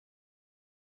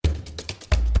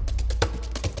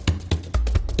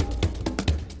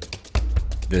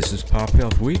This is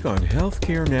PopHealth Week on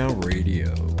Healthcare Now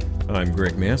Radio. I'm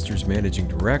Greg Masters, Managing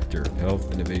Director of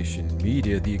Health Innovation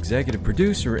Media, the executive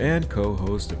producer and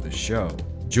co-host of the show.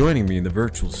 Joining me in the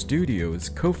virtual studio is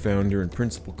co-founder and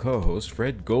principal co-host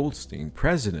Fred Goldstein,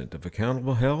 president of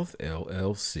Accountable Health,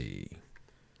 LLC.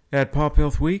 At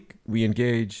PopHealth Week, we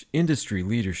engage industry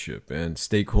leadership and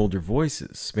stakeholder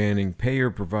voices spanning payer,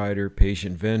 provider,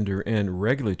 patient, vendor, and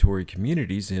regulatory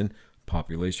communities in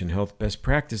population health best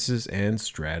practices and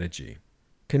strategy.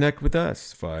 Connect with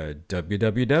us via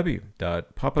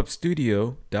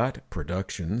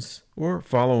www.popupstudio.productions or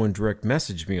follow and direct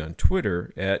message me on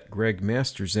Twitter at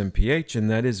GregMastersMPH,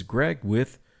 and that is Greg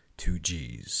with 2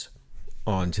 G's.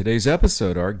 On today's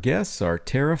episode, our guests are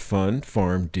Pfund,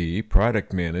 PharmD,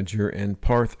 Product Manager, and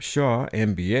Parth, Shah,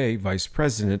 MBA, Vice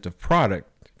President of Product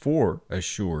for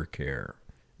AssureCare.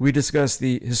 We discuss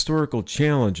the historical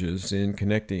challenges in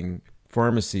connecting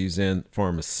pharmacies and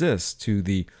pharmacists to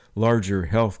the larger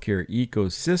healthcare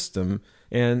ecosystem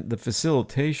and the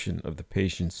facilitation of the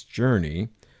patient's journey,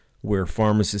 where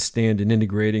pharmacists stand in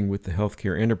integrating with the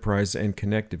healthcare enterprise and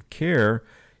connective care,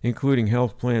 including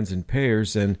health plans and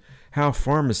payers, and how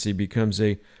pharmacy becomes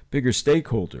a bigger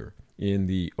stakeholder in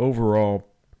the overall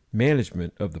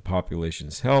management of the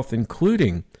population's health,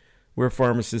 including where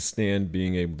pharmacists stand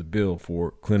being able to bill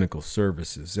for clinical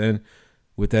services. And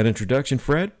with that introduction,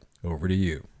 Fred, over to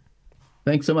you.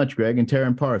 Thanks so much, Greg. And Tara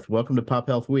and Parth, welcome to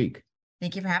PopHealth Week.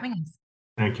 Thank you for having us.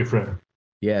 Thank you, Fred.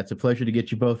 Yeah, it's a pleasure to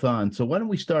get you both on. So why don't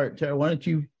we start, Tara, why don't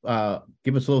you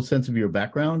give us a little sense of your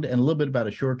background and a little bit about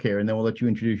AssureCare, and then we'll let you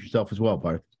introduce yourself as well,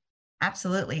 Parth.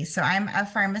 Absolutely. So I'm a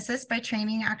pharmacist by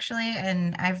training, actually,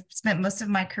 and I've spent most of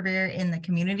my career in the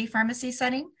community pharmacy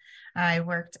setting. I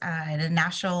worked at a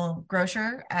national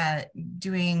grocer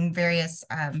doing various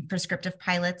prescriptive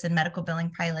pilots and medical billing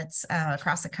pilots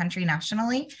across the country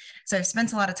nationally. So I've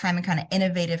spent a lot of time in kind of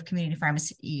innovative community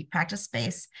pharmacy practice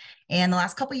space. And the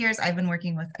last couple of years, I've been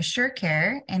working with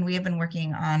AssureCare, and we have been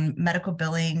working on medical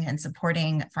billing and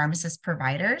supporting pharmacist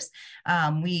providers.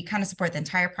 We kind of support the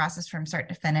entire process from start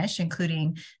to finish,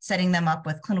 including setting them up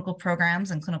with clinical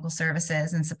programs and clinical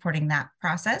services and supporting that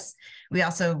process. We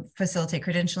also facilitate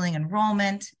credentialing,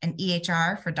 enrollment, and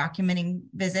EHR for documenting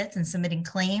visits and submitting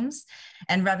claims,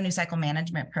 and revenue cycle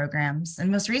management programs. And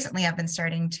most recently, I've been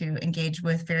starting to engage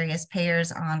with various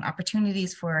payers on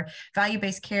opportunities for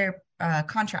value-based care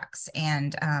contracts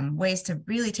and ways to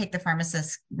really take the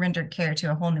pharmacist rendered care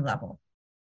to a whole new level.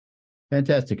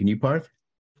 Fantastic. And you, Parth?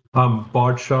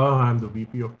 Parth Shah. I'm the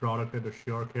VP of Product at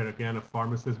AssureCare. Again, a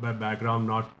pharmacist by background,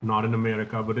 not in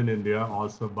America, but in India.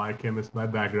 Also biochemist by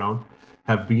background.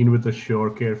 Have been with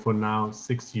AssureCare for now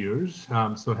 6 years,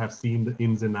 so have seen the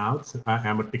ins and outs. I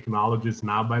am a technologist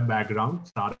now by background,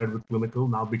 started with clinical,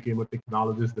 now became a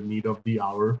technologist, the need of the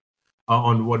hour.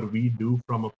 On what we do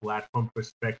from a platform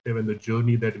perspective and the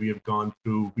journey that we have gone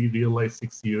through, we realized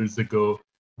 6 years ago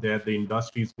that the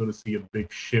industry is going to see a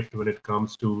big shift when it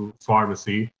comes to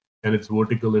pharmacy and its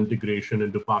vertical integration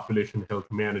into population health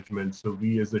management. So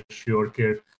we as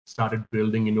AssureCare started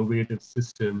building innovative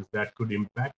systems that could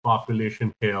impact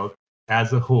population health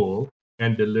as a whole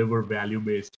and deliver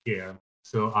value-based care.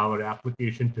 So our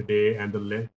application today and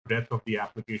the breadth of the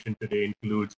application today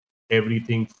includes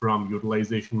everything from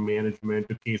utilization management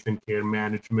to case and care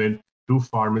management to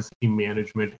pharmacy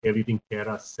management, everything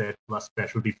Tara said, plus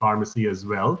specialty pharmacy as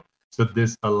well. So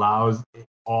this allows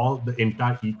all the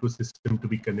entire ecosystem to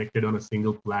be connected on a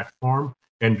single platform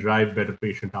and drive better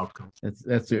patient outcomes.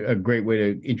 That's a great way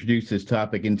to introduce this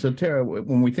topic. And so, Tara,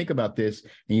 when we think about this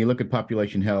and you look at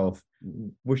population health,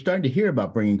 we're starting to hear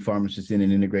about bringing pharmacists in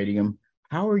and integrating them.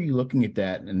 How are you looking at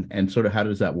that, and sort of how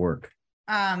does that work?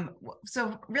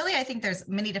 So really, I think there's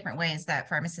many different ways that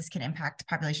pharmacists can impact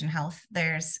population health.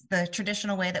 There's the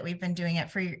traditional way that we've been doing it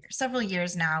for several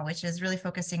years now, which is really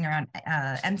focusing around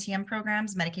MTM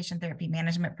programs, medication therapy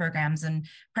management programs, and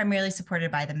primarily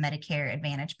supported by the Medicare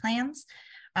Advantage plans.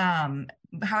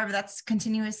 However, that's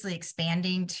continuously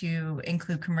expanding to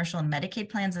include commercial and Medicaid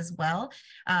plans as well.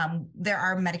 There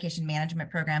are medication management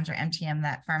programs, or MTM,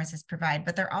 that pharmacists provide,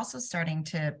 but they're also starting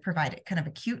to provide kind of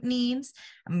acute needs,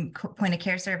 point of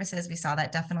care services. We saw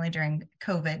that definitely during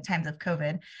COVID, times of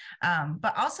COVID,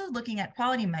 but also looking at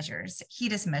quality measures,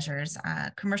 HEDIS measures,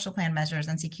 commercial plan measures,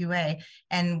 NCQA,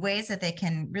 and ways that they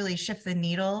can really shift the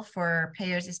needle for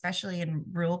payers, especially in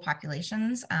rural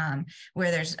populations,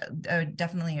 where there's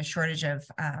definitely a shortage of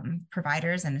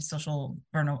providers and a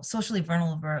socially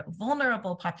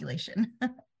vulnerable population.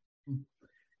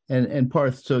 And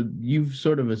Parth, so you've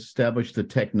sort of established the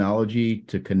technology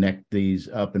to connect these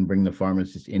up and bring the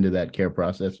pharmacists into that care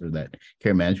process or that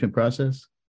care management process?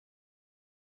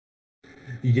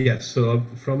 Yes. So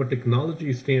from a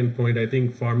technology standpoint, I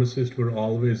think pharmacists were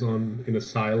always in a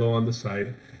silo on the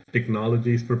side.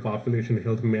 Technologies for population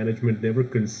health management never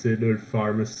considered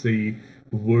pharmacy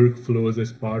workflows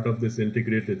as part of this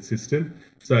integrated system.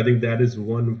 So I think that is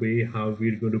one way how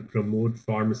we're going to promote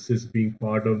pharmacists being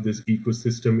part of this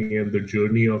ecosystem and the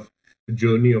journey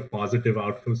of positive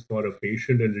outcomes for a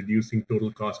patient and reducing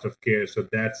total cost of care. So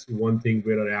that's one thing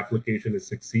where our application has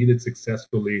succeeded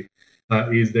successfully,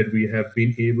 is that we have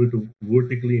been able to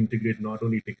vertically integrate not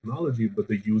only technology but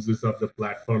the users of the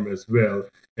platform as well,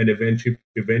 and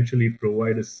eventually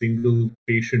provide a single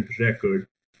patient record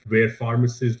where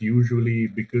pharmacists usually,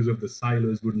 because of the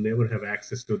silos, would never have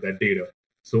access to that data.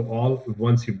 So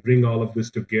once you bring all of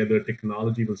this together,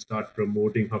 technology will start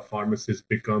promoting how pharmacists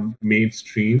become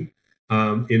mainstream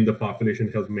in the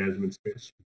population health management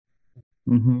space.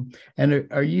 Mm-hmm. And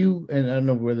are you, and I don't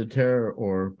know whether Tara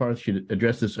or Parth should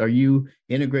address this, are you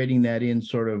integrating that in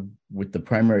sort of with the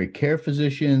primary care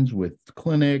physicians, with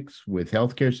clinics, with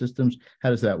healthcare systems? How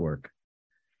does that work?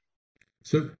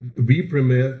 So we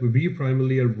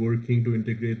primarily are working to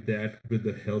integrate that with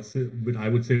the health, but I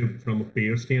would say from a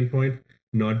payer standpoint,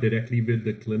 not directly with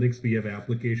the clinics. We have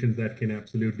applications that can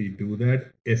absolutely do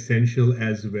that, essential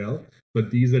as well.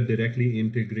 But these are directly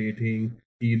integrating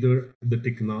either the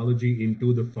technology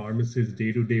into the pharmacist's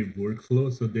day-to-day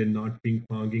workflow, so they're not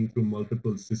ping-ponging through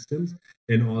multiple systems,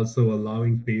 and also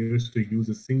allowing payers to use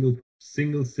a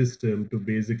single system to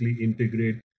basically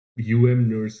integrate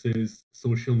nurses,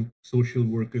 social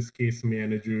workers, case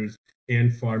managers,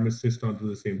 and pharmacists onto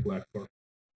the same platform.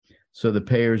 So the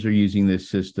payers are using this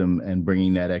system and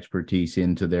bringing that expertise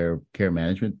into their care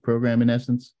management program, in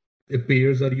essence? The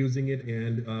payers are using it,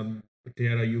 and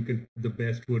Tara, the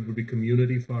best word would be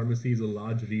community pharmacies, or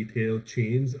large retail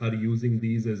chains are using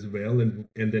these as well, and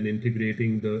then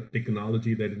integrating the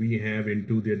technology that we have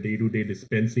into their day-to-day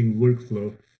dispensing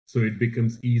workflow. So it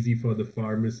becomes easy for the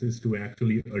pharmacist to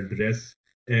actually address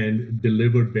and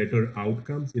deliver better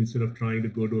outcomes instead of trying to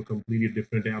go to a completely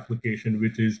different application,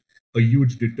 which is a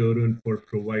huge deterrent for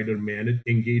provider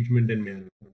engagement and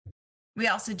management. We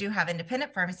also do have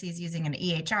independent pharmacies using an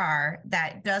EHR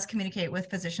that does communicate with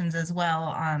physicians as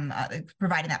well,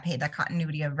 providing that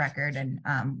continuity of record, and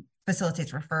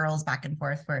facilitates referrals back and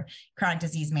forth for chronic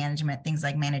disease management, things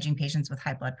like managing patients with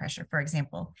high blood pressure, for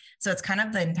example. So it's kind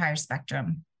of the entire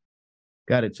spectrum.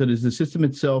 Got it. So does the system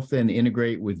itself then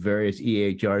integrate with various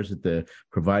EHRs that the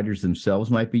providers themselves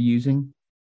might be using?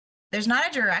 There's not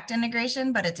a direct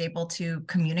integration, but it's able to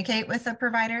communicate with the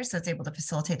provider. So it's able to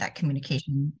facilitate that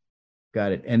communication.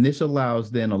 Got it. And this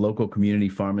allows then a local community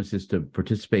pharmacist to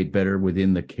participate better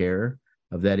within the care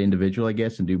of that individual, I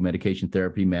guess, and do medication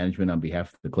therapy management on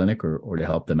behalf of the clinic, or to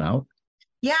help them out?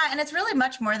 Yeah, and it's really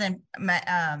much more than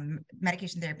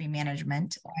medication therapy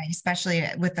management, especially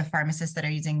with the pharmacists that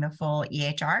are using the full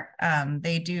EHR.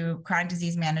 They do chronic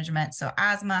disease management, so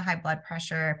asthma, high blood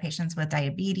pressure, patients with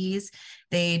diabetes.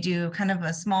 They do kind of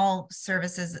a small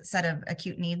set of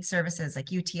acute needs services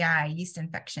like UTI, yeast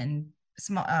infection,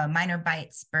 small minor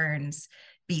bites, burns,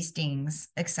 bee stings,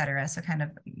 etc. So kind of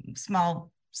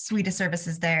small suite of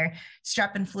services there.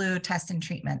 Strep and flu test and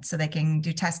treatment, so they can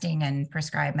do testing and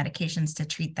prescribe medications to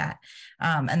treat that.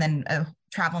 And then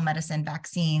travel medicine,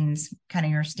 vaccines, kind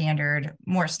of your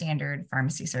more standard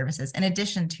pharmacy services, in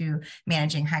addition to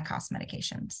managing high cost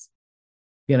medications.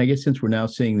 Yeah, and I guess since we're now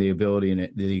seeing the ability and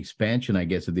the expansion, I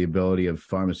guess, of the ability of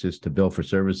pharmacists to bill for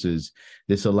services,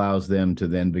 this allows them to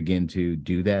then begin to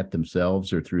do that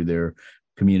themselves or through their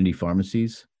community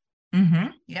pharmacies. Mm-hmm.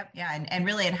 Yep. Yeah. And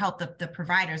really it helped the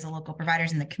providers, the local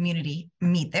providers in the community,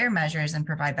 meet their measures and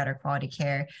provide better quality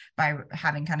care by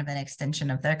having kind of an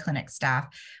extension of their clinic staff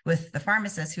with the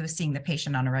pharmacist who is seeing the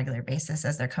patient on a regular basis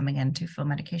as they're coming in to fill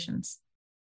medications.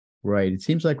 Right. It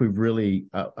seems like we've really,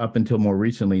 up until more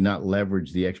recently, not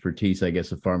leveraged the expertise, I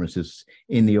guess, of pharmacists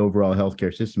in the overall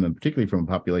healthcare system, and particularly from a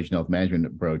population health management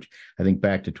approach. I think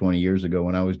back to 20 years ago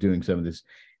when I was doing some of this,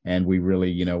 and we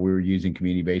really, we were using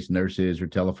community-based nurses or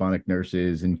telephonic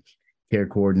nurses and care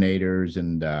coordinators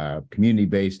and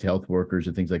community-based health workers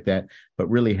and things like that, but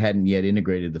really hadn't yet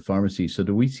integrated the pharmacy. So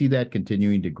do we see that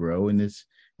continuing to grow in this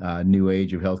new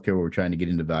age of healthcare where we're trying to get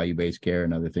into value-based care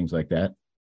and other things like that?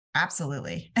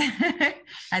 Absolutely.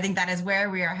 I think that is where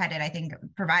we are headed. I think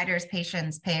providers,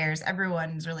 patients, payers,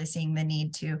 everyone's really seeing the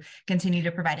need to continue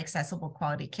to provide accessible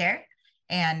quality care.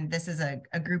 And this is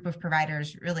a group of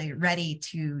providers really ready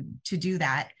to do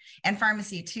that. And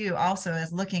pharmacy too also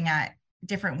is looking at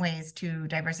different ways to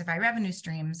diversify revenue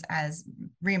streams, as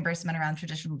reimbursement around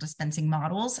traditional dispensing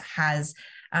models has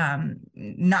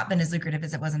not been as lucrative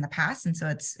as it was in the past. And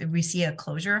so we see a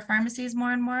closure of pharmacies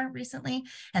more and more recently.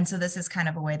 And so this is kind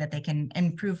of a way that they can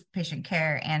improve patient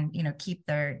care and, keep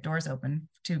their doors open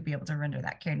to be able to render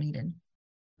that care needed.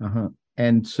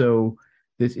 And so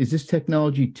is this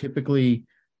technology typically,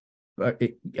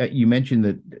 you mentioned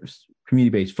that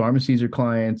community-based pharmacies are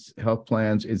clients, health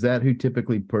plans. Is that who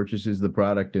typically purchases the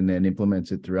product and then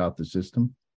implements it throughout the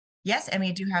system? Yes, and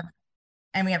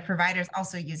we have providers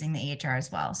also using the EHR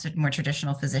as well. So more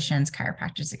traditional physicians,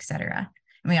 chiropractors, et cetera.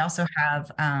 And we also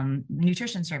have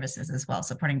nutrition services as well,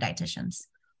 supporting dietitians.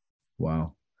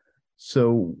 Wow.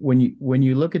 So when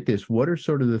you look at this, what are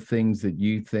sort of the things that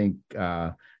you think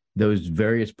those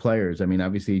various players, I mean,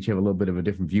 obviously each have a little bit of a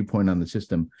different viewpoint on the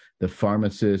system, the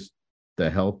pharmacist, the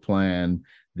health plan,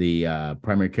 the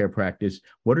primary care practice,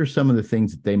 what are some of the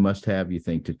things that they must have, you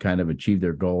think, to kind of achieve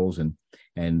their goals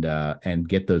and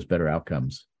get those better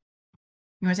outcomes?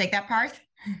 You want to take that, Parth?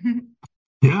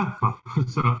 Yeah.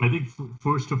 So I think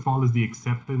first of all is the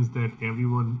acceptance that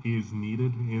everyone is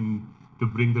needed to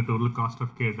bring the total cost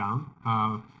of care down.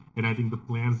 And I think the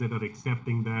plans that are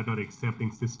accepting that are accepting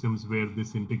systems where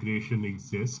this integration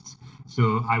exists.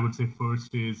 So I would say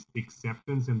first is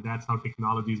acceptance, and that's how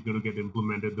technology is going to get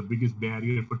implemented. The biggest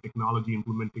barrier for technology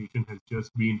implementation has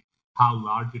just been how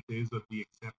large it is of the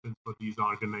acceptance for these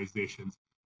organizations.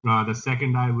 The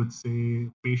second, I would say,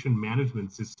 patient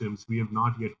management systems. We have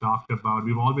not yet talked about.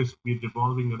 We're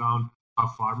revolving around how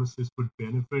pharmacists would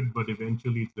benefit, but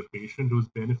eventually it's the patient who's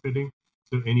benefiting.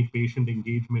 So any patient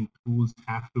engagement tools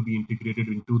have to be integrated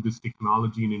into this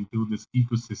technology and into this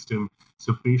ecosystem,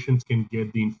 so patients can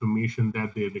get the information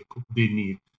that they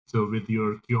need. So with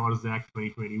your Cures Act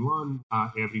 2021,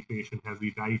 every patient has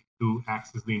the right to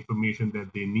access the information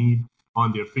that they need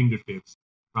on their fingertips.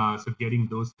 So getting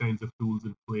those kinds of tools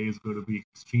in play is going to be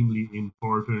extremely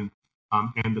important.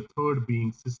 And the third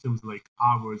being systems like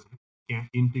ours,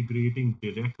 integrating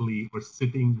directly or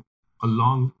sitting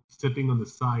on the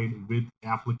side with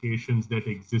applications that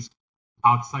exist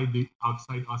outside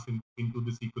us into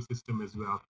this ecosystem as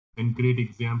well. And great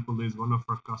example is one of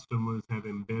our customers have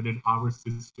embedded our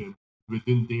system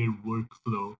within their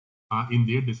workflow in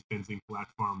their dispensing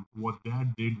platform. What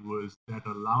that did was that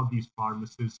allowed these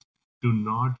pharmacists to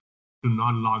not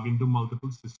log into multiple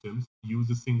systems, use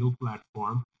a single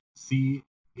platform, see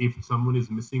if someone is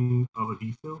missing a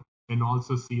refill, and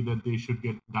also see that they should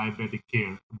get diabetic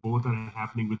care. Both are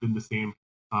happening within the same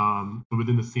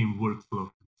workflow.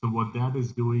 So what that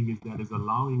is doing is that is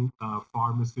allowing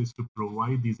pharmacists to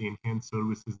provide these enhanced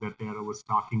services that Tara was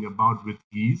talking about with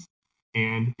ease,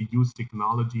 and use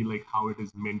technology like how it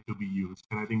is meant to be used.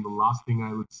 And I think the last thing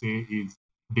I would say is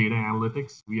data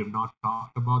analytics. We have not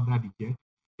talked about that yet.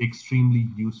 Extremely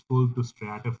useful to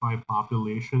stratify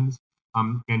populations,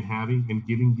 and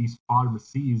giving these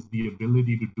pharmacies the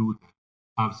ability to do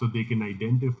that. So they can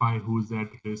identify who's at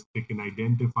risk, they can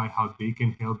identify how they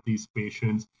can help these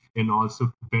patients, and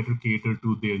also better cater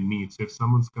to their needs. If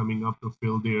someone's coming up to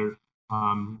fill their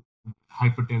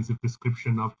hypertensive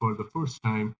prescription up for the first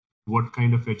time, what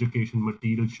kind of education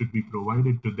material should be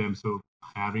provided to them? So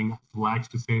having flags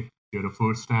to say, they're the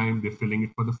first time, they're filling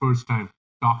it for the first time,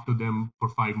 talk to them for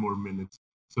 5 more minutes.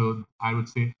 So I would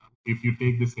say if you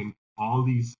take this in all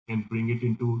these and bring it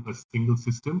into a single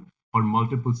system or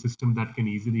multiple systems that can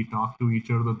easily talk to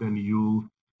each other, then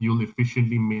you'll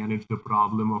efficiently manage the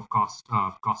problem of cost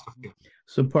of care.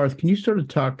 So Parth, can you sort of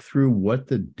talk through what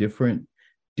the different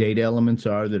data elements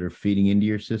are that are feeding into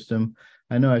your system?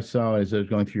 I know I saw as I was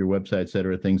going through your website, et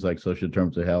cetera, things like social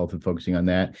determinants of health and focusing on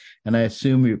that. And I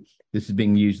assume this is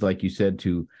being used, like you said,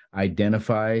 to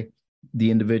identify the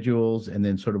individuals and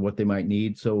then sort of what they might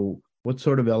need. So what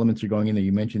sort of elements are going in there?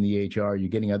 You mentioned the EHR. Are you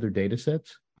getting other data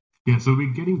sets? Yeah, so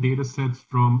we're getting data sets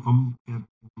from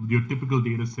your typical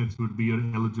data sets would be your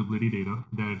eligibility data,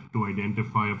 that to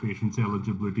identify a patient's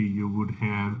eligibility, you would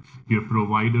have your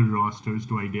provider rosters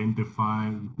to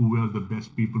identify who are the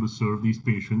best people to serve these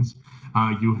patients.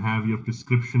 You have your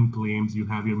prescription claims, you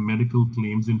have your medical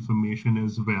claims information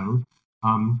as well.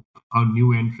 A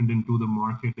new entrant into the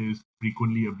market is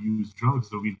frequently abused drugs.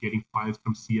 So we're getting files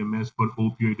from CMS for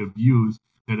opioid abuse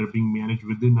that are being managed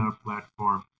within our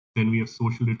platform. Then we have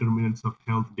social determinants of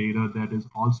health data that is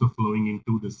also flowing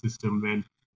into the system. And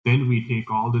then we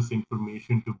take all this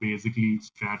information to basically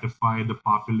stratify the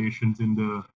populations in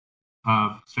the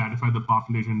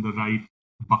right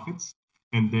buckets,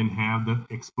 and then have the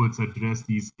experts address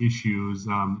these issues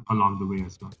along the way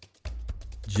as well.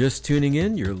 Just tuning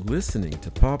in, you're listening to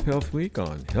PopHealth Week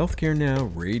on Healthcare Now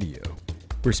Radio.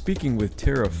 We're speaking with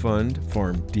Pfund,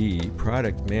 PharmD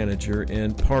Product Manager,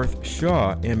 and Parth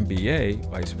Shah,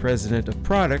 MBA, Vice President of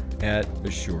Product at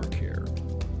AssureCare.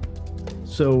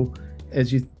 So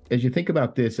as you think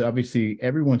about this, obviously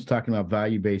everyone's talking about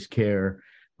value-based care.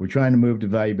 We're trying to move to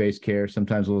value-based care,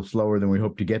 sometimes a little slower than we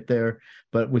hope to get there,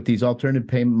 but with these alternative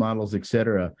payment models, et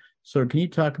cetera. So can you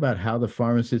talk about how the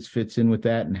pharmacist fits in with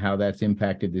that and how that's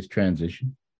impacted this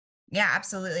transition? Yeah,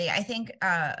 absolutely. I think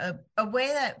a way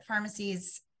that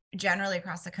pharmacies generally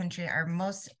across the country are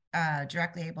most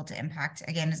directly able to impact,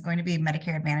 again, is going to be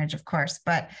Medicare Advantage, of course,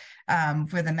 but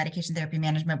for the medication therapy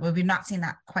management, we've not seen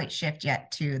that quite shift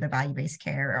yet to the value-based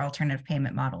care or alternative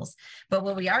payment models. But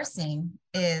what we are seeing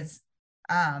is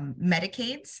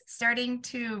Medicaid's starting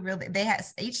to really,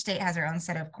 each state has their own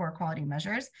set of core quality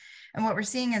measures. And what we're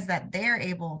seeing is that they're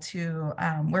able to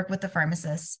work with the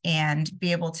pharmacists and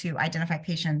be able to identify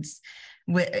patients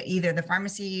with either the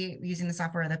pharmacy using the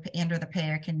software or the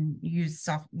payer can use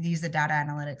the data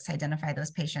analytics to identify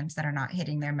those patients that are not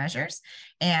hitting their measures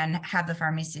and have the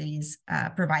pharmacies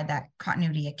provide that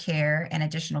continuity of care and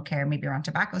additional care, maybe around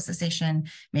tobacco cessation,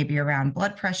 maybe around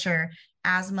blood pressure,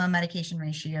 asthma medication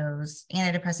ratios,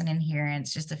 antidepressant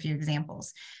adherence, just a few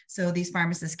examples. So these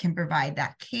pharmacists can provide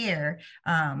that care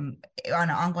on an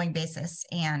ongoing basis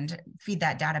and feed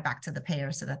that data back to the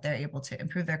payer so that they're able to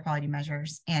improve their quality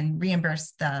measures and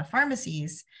reimburse the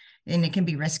pharmacies. And it can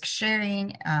be risk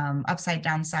sharing, upside,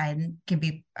 downside, can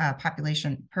be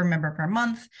population per member per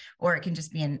month, or it can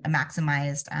just be a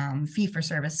maximized fee for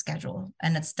service schedule.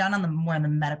 And it's done on more on the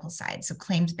medical side. So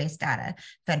claims-based data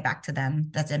fed back to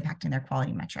them that's impacting their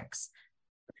quality metrics.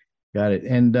 Got it.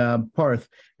 And Parth,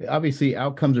 obviously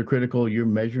outcomes are critical. You're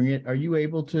measuring it. Are you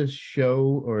able to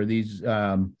show, or these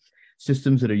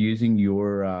systems that are using the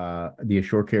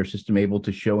AssureCare system able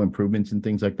to show improvements in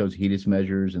things like those HEDIS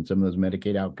measures and some of those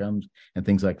Medicaid outcomes and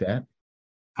things like that?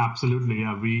 Absolutely.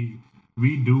 Yeah, we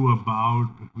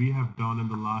have done in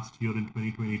the last year in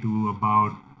 2022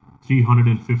 about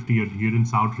 350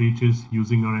 adherence outreaches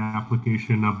using our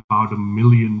application, about 1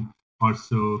 million or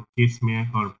so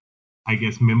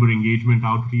member engagement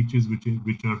outreaches,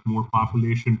 which are more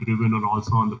population driven or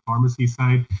also on the pharmacy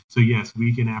side. So yes,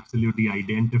 we can absolutely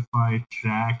identify,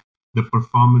 track the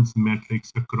performance metrics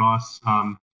across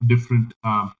different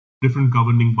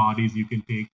governing bodies. You can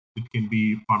take, it can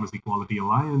be Pharmacy Quality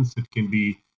Alliance, it can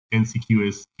be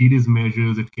NCQS HEDIS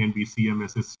measures, it can be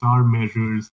CMS's STAR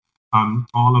measures.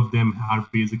 All of them are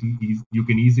basically, you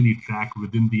can easily track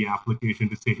within the application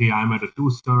to say, hey, I'm at a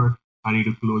 2-star. I need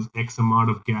to close X amount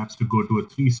of gaps to go to a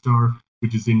 3-star,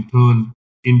 which is in turn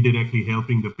indirectly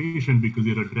helping the patient because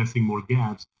you're addressing more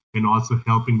gaps and also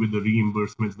helping with the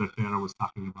reimbursements that Tara was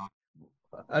talking about.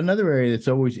 Another area that's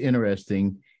always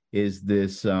interesting is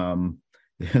this,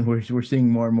 we're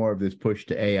seeing more and more of this push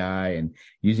to AI and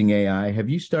using AI. Have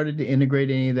you started to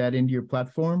integrate any of that into your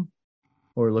platform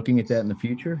or looking at that in the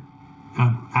future?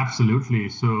 Absolutely.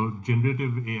 So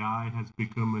generative AI has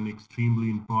become an extremely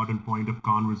important point of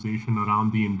conversation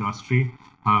around the industry.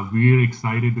 We're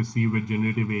excited to see where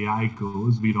generative AI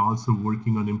goes. We're also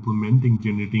working on implementing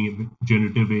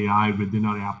generative AI within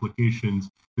our applications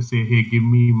to say, hey, give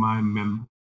me my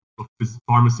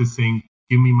pharmacist saying,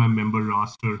 give me my member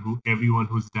roster, everyone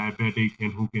who's diabetic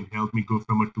and who can help me go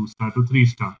from a 2-star to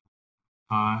 3-star.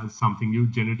 Something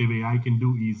generative AI can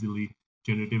do easily.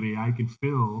 Generative AI can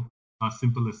fill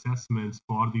simple assessments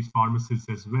for these pharmacists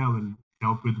as well and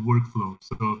help with workflow.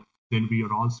 So then we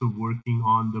are also working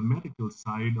on the medical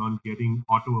side on getting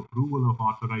auto approval of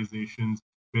authorizations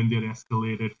when they're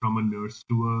escalated from a nurse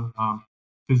to a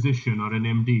physician or an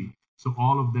MD. So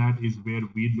all of that is where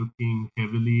we're looking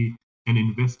heavily and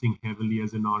investing heavily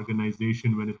as an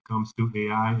organization when it comes to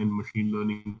AI and machine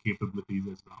learning capabilities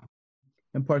as well.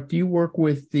 And Parth, do you work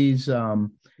with these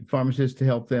pharmacists to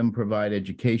help them provide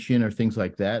education or things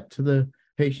like that to the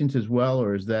patients as well?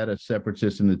 Or is that a separate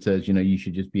system that says, you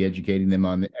should just be educating them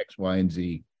on the X, Y, and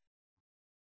Z?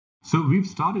 So we've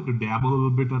started to dabble a little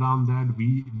bit around that.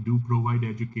 We do provide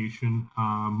education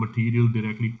material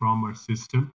directly from our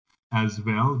system as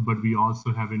well, but we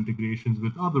also have integrations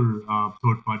with other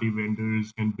third-party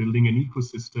vendors, and building an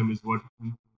ecosystem is what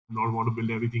not want to build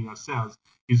everything ourselves,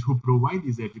 is who provide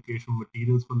these educational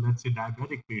materials for, let's say,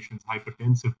 diabetic patients,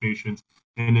 hypertensive patients,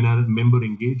 and in our member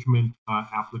engagement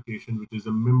application, which is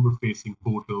a member-facing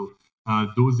portal,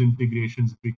 those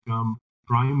integrations become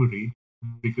primary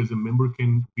because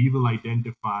we will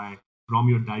identify from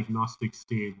your diagnostic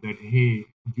state that, hey,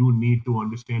 you need to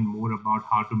understand more about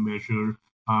how to measure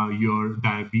your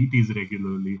diabetes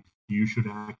regularly. You should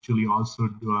actually also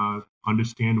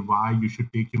understand why you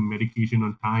should take your medication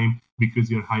on time because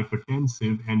you're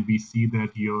hypertensive, and we see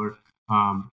that your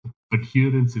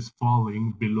adherence is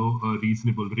falling below a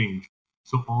reasonable range.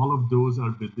 So all of those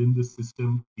are within the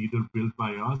system, either built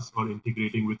by us or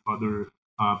integrating with other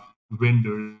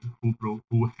vendors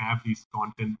who have these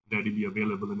content readily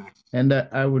available and access. And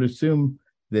I would assume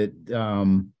that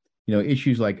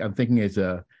issues like, I'm thinking as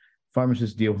a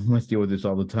pharmacist must deal with this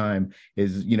all the time,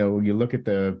 is you look at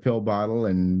the pill bottle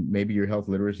and maybe your health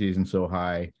literacy isn't so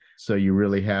high, so you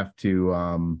really have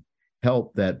to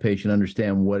help that patient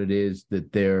understand what it is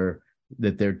that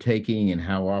they're taking and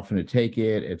how often to take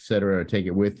it, et cetera, or take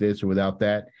it with this or without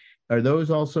that. Are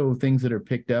those also things that are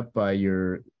picked up by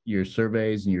your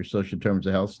surveys and your social determinants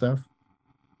of health stuff?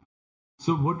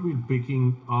 So what we're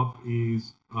picking up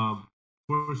is,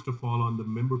 first of all, on the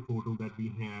member portal that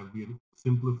we have, we're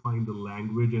simplifying the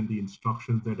language and the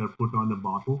instructions that are put on the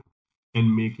bottle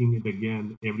and making it,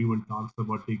 again, everyone talks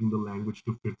about taking the language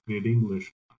to fifth grade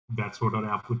English. That's what our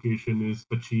application is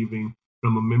achieving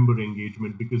from a member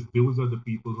engagement, because those are the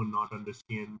people who not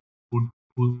understand, who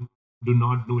do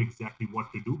not know exactly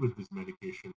what to do with this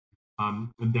medication.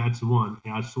 And that's one.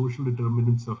 Our social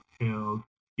determinants of health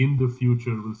in the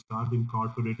future will start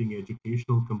incorporating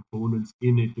educational components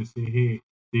in it to say, hey,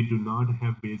 they do not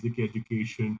have basic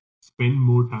education, spend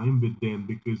more time with them,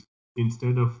 because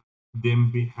instead of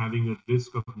them having a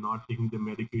risk of not taking the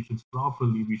medications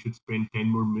properly, we should spend 10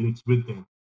 more minutes with them.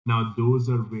 Now, those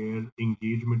are where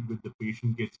engagement with the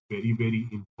patient gets very, very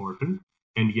important.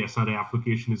 And yes, our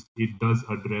application it does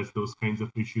address those kinds of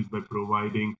issues by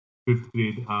providing fifth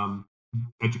grade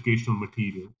educational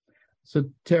material. So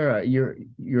Tara,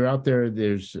 you're out there.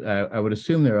 There's I would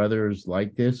assume there are others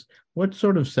like this. What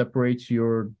sort of separates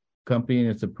your company and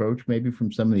its approach maybe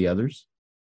from some of the others?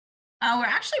 We're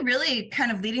actually really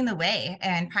kind of leading the way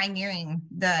and pioneering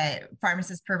the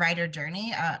pharmacist provider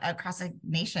journey across the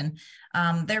nation.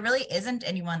 There really isn't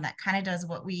anyone that kind of does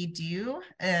what we do,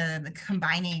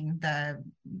 combining the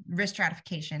risk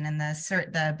stratification and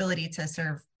the ability to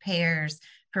serve payers,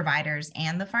 providers,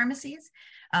 and the pharmacies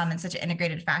in such an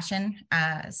integrated fashion.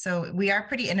 So we are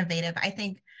pretty innovative. I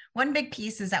think one big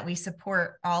piece is that we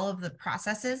support all of the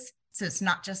processes. So it's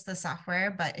not just the software,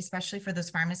 but especially for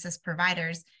those pharmacist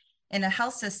providers. In a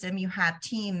health system, you have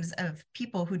teams of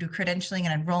people who do credentialing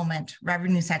and enrollment,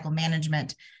 revenue cycle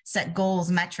management, set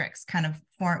goals, metrics, kind of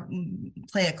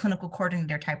play a clinical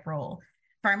coordinator type role.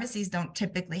 Pharmacies don't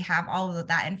typically have all of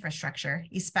that infrastructure,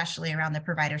 especially around the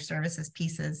provider services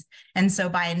pieces. And so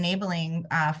by enabling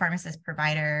pharmacist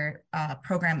provider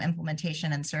program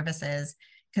implementation and services,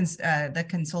 the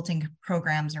consulting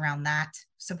programs around that,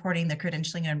 supporting the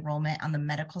credentialing and enrollment on the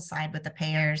medical side with the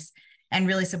payers, and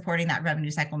really supporting that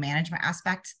revenue cycle management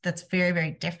aspect, that's very,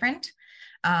 very different.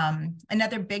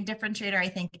 Another big differentiator, I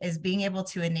think, is being able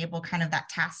to enable kind of that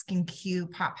task and queue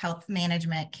PopHealth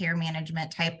management, care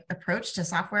management type approach to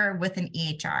software with an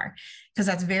EHR, because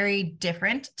that's very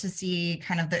different to see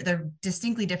kind of they're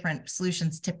distinctly different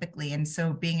solutions typically. And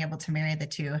so being able to marry the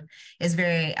two is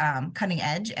very cutting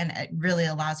edge, and it really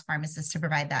allows pharmacists to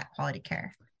provide that quality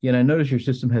care. Yeah, and I noticed your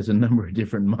system has a number of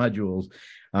different modules,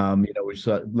 which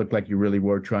looked like you really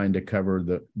were trying to cover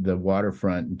the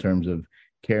waterfront in terms of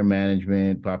care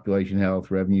management, population health,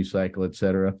 revenue cycle, et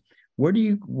cetera. Where do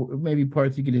you, maybe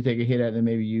Parth, you could take a hit at, and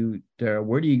maybe you, Tara,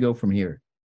 where do you go from here?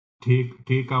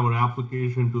 Take our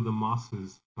application to the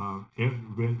masses.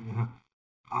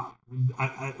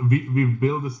 We've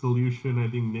built a solution. I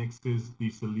think next is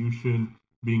the solution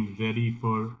being ready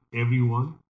for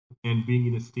everyone and being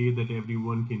in a state that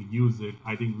everyone can use it.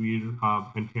 I think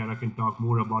and Tara can talk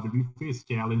more about it. We face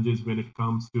challenges when it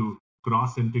comes to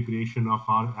cross integration of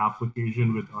our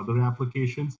application with other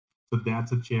applications. So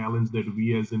that's a challenge that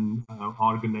we as an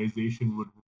organization would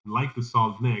like to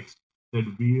solve next, that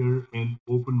we're an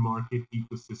open market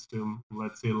ecosystem,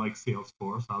 let's say like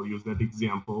Salesforce, I'll use that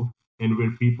example, and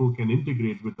where people can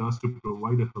integrate with us to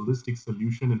provide a holistic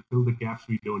solution and fill the gaps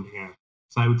we don't have.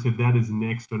 So I would say that is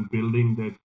next on building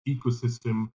that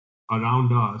ecosystem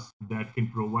around us that can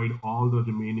provide all the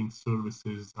remaining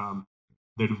services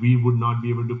that we would not be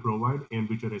able to provide and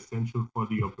which are essential for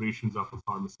the operations of a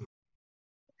pharmacy.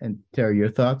 And Tara, your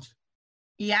thoughts?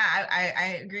 Yeah,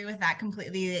 I agree with that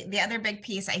completely. The other big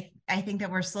piece I think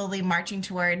that we're slowly marching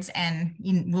towards, and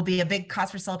will be a big cause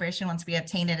for celebration once we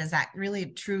obtain it, is that really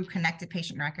true connected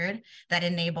patient record that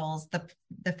enables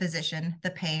the physician, the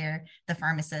payer, the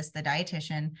pharmacist, the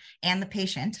dietitian, and the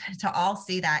patient to all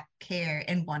see that care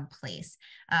in one place.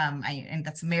 And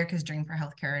that's America's dream for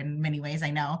healthcare in many ways,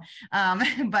 I know.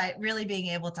 But really being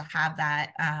able to have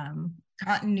that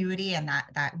continuity and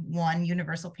that one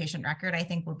universal patient record, I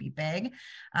think, will be big.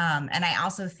 And I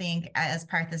also think, as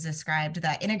Parth has described,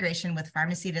 that integration with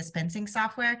pharmacy dispensing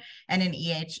software and an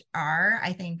EHR,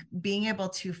 I think being able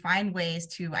to find ways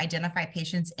to identify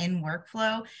patients in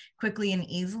workflow quickly and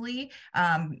easily.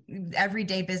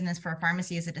 Everyday business for a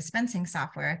pharmacy is a dispensing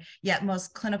software, yet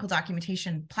most clinical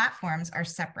documentation platforms are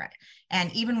separate.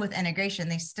 And even with integration,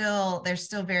 there's still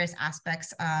various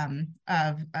aspects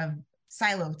of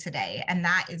silo today. And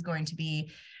that is going to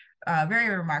be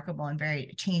very remarkable and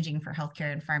very changing for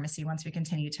healthcare and pharmacy once we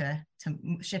continue to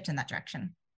shift in that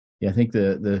direction. Yeah, I think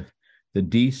the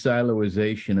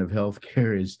de-siloization of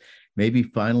healthcare is maybe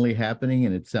finally happening.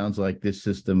 And it sounds like this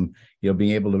system,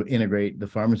 being able to integrate the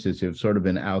pharmacists who have sort of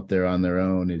been out there on their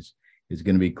own is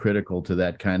going to be critical to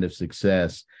that kind of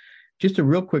success. Just a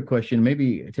real quick question,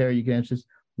 maybe Tara, you can answer this.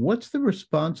 What's the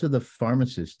response of the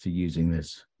pharmacists to using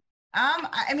this?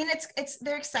 I mean,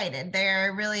 they're excited.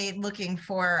 They're really looking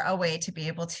for a way to be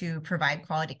able to provide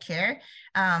quality care,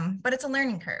 but it's a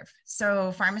learning curve.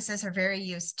 So pharmacists are very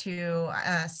used to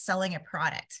selling a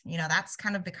product. That's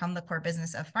kind of become the core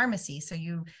business of pharmacy. So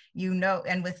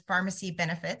and with pharmacy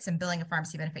benefits and billing a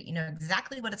pharmacy benefit, you know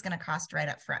exactly what it's going to cost right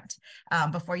up front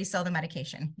before you sell the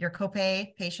medication. Your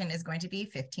copay patient is going to be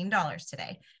 $15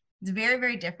 today. It's very,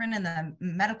 very different in the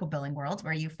medical billing world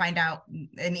where you find out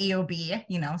an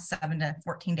EOB, 7 to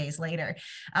 14 days later,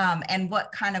 and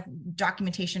what kind of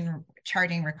documentation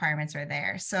charting requirements are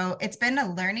there. So it's been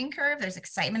a learning curve. There's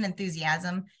excitement,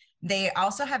 enthusiasm. They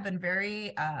also have been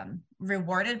very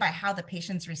rewarded by how the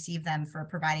patients receive them for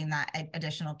providing that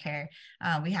additional care.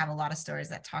 We have a lot of stories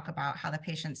that talk about how the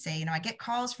patients say, I get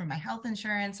calls from my health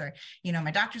insurance or,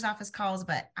 my doctor's office calls,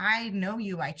 but I know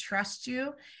you, I trust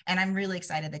you, and I'm really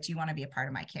excited that you want to be a part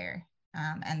of my care.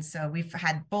 And so we've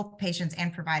had both patients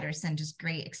and providers send just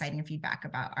great, exciting feedback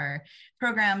about our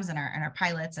programs and our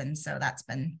pilots. And so that's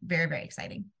been very, very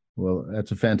exciting. Well,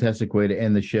 that's a fantastic way to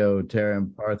end the show. Tara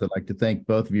and Parth, I'd like to thank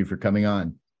both of you for coming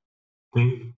on.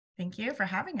 Thank you for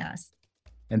having us.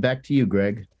 And back to you,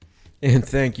 Greg. And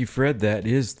thank you, Fred. That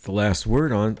is the last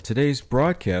word on today's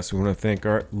broadcast. We want to thank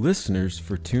our listeners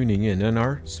for tuning in and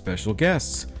our special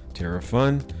guests, Tara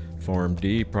Pfund,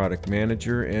 PharmD Product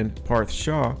Manager, and Parth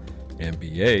Shah,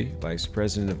 MBA, Vice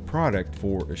President of Product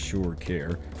for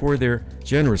AssureCare, for their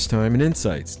generous time and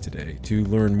insights today. To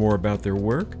learn more about their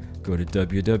work, go to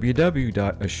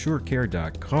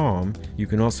www.assurecare.com. You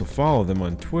can also follow them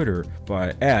on Twitter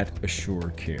by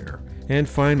 @AssureCare. And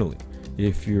finally,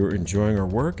 if you're enjoying our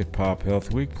work at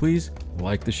PopHealth Week, please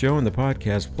like the show on the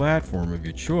podcast platform of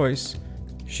your choice,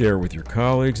 share with your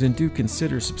colleagues, and do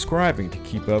consider subscribing to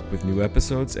keep up with new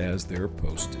episodes as they're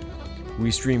posted. We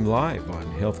stream live on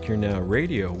Healthcare Now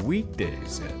Radio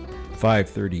weekdays at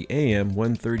 5:30 a.m.,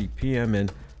 1:30 p.m.,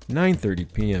 and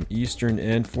 9:30 p.m. Eastern,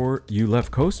 and for you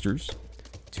left coasters,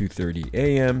 2:30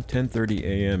 a.m., 10:30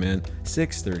 a.m., and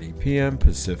 6:30 p.m.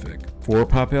 Pacific. For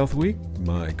Pop Health Week,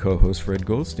 my co-host Fred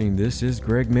Goldstein, this is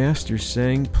Greg Masters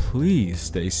saying, please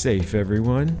stay safe,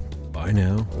 everyone. Bye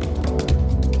now.